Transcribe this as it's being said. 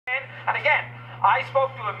And again, I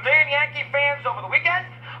spoke to a million Yankee fans over the weekend.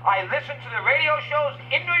 I listened to the radio shows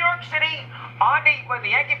in New York City when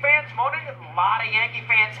the Yankee fans moaning. A lot of Yankee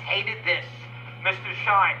fans hated this. Mr.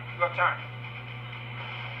 Shine, your turn.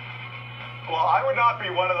 Well, I would not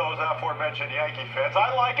be one of those aforementioned Yankee fans.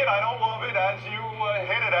 I like it. I don't love it. As you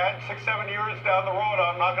hinted at, 6-7 years down the road,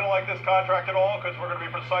 I'm not going to like this contract at all because we're going to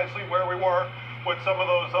be precisely where we were with some of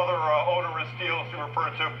those other onerous deals you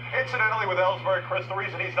referred to. Incidentally, with Ellsbury, Chris, the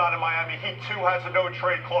reason he's not in Miami, he too has a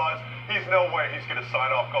no-trade clause. He's no way he's going to sign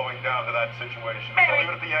off going down to that situation. Maybe. So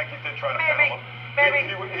even if the Yankees did try to peddle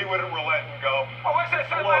him, he wouldn't relent and go. Oh, what's this?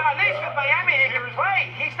 Look, at least with Miami, he can play.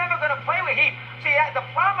 He's never going to play with Heat. See, the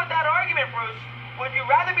problem with that argument, Bruce, would you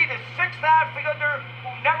rather be the sixth outfielder who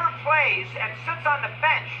never plays and sits on the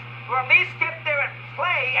bench, or at least get there and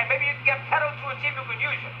play, and maybe you can get peddled to a team who can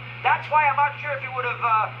use you? That's why I'm not sure if you would have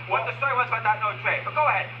what the story was about that no trade. But go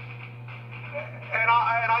ahead. And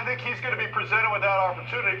I think he's going to be presented with that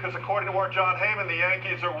opportunity because according to Art John Heyman, the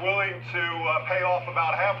Yankees are willing to pay off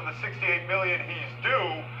about half of the $68 million he's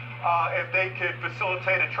due if they could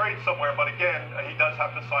facilitate a trade somewhere. But again, he does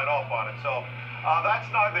have to sign off on it. So that's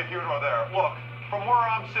neither here nor there. Look, from where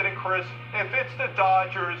I'm sitting, Chris, if it's the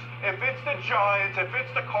Dodgers, if it's the Giants, if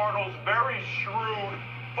it's the Cardinals, very shrewd,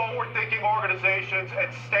 forward-thinking organizations, and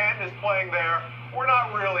Stanton is playing there, we're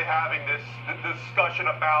not really having this discussion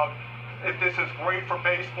about if this is great for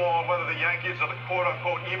baseball and whether the Yankees are the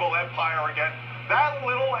quote-unquote evil empire again. That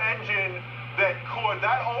little engine that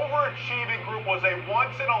overachieving group was a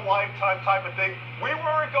once-in-a-lifetime type of thing. We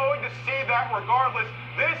weren't going to see that regardless.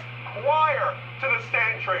 This prior to the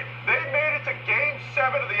Stanton trade. They made it to Game 7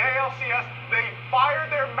 of the ALCS. They fired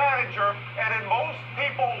their manager, and in most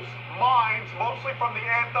people's minds, mostly from the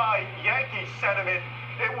anti-Yankee sentiment,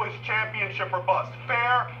 it was championship or bust.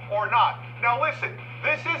 Fair or not. Now listen,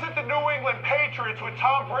 this isn't the New England Patriots with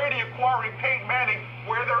Tom Brady acquiring Peyton Manning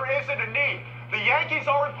where there isn't a need. The Yankees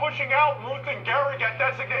aren't pushing out Ruth and Gehrig at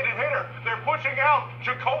designated hitter. They're pushing out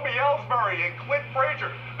Jacoby Ellsbury and Clint Frazier.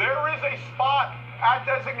 There is a spot at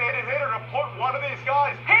designated hitter to put one of these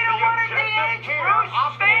guys. He don't want a DH, Bruce.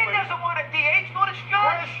 Stan doesn't want a DH, nor does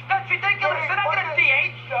Judge. That's ridiculous. They're not going to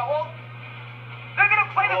DH. They're going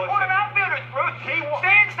to play the quarter outfielders, Bruce.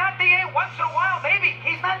 Stan's not DH once in a while, maybe.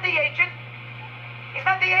 He's not DHing. He's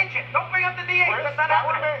not DHing. Don't bring up the DH. That's not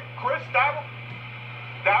happening. Chris, that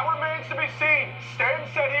remains to be seen. Stanton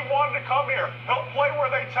said he wanted to come here. He'll play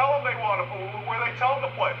where they tell him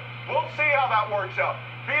to play. We'll see how that works out.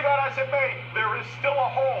 Be that as it may, there is still a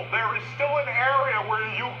hole. There is still an area where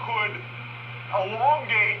you could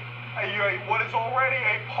elongate what is already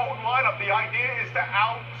a potent lineup. The idea is to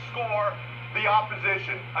outscore the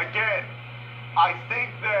opposition. Again, I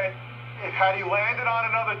think that had he landed on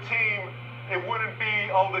another team, it wouldn't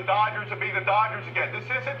be, the Dodgers would be the Dodgers again. This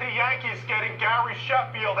isn't the Yankees getting Gary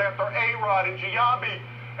Sheffield after A-Rod and Giambi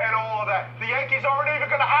and all of that. The Yankees aren't even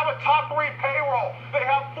going to have a top 3 payroll. They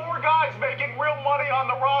have 4 guys making real money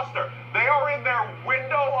on the roster. They are in their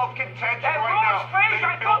window of contention right now.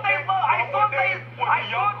 Frazier, I thought they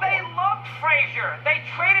loved Frazier. They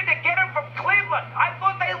traded to get him from Cleveland. I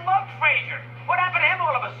thought they loved Frazier. What happened to him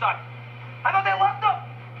all of a sudden? I thought they loved him.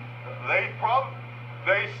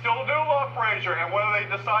 They still do love Frazier, and whether they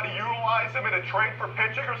decide to utilize him in a trade for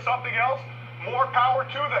pitching or something else, more power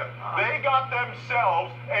to them. They got themselves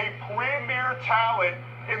a premier talent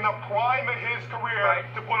in the prime of his career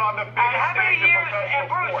to put on the biggest stage of professional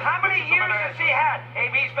sports. How many years has he had?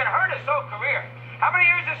 He's been hurt his whole career. How many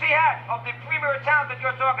years has he had of the premier talent that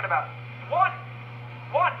you're talking about? One.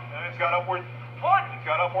 And he's got upwards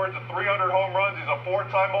of 300 home runs. He's a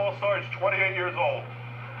 4-time All-Star. He's 28 years old.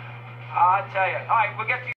 I'll tell you. All right, we'll get to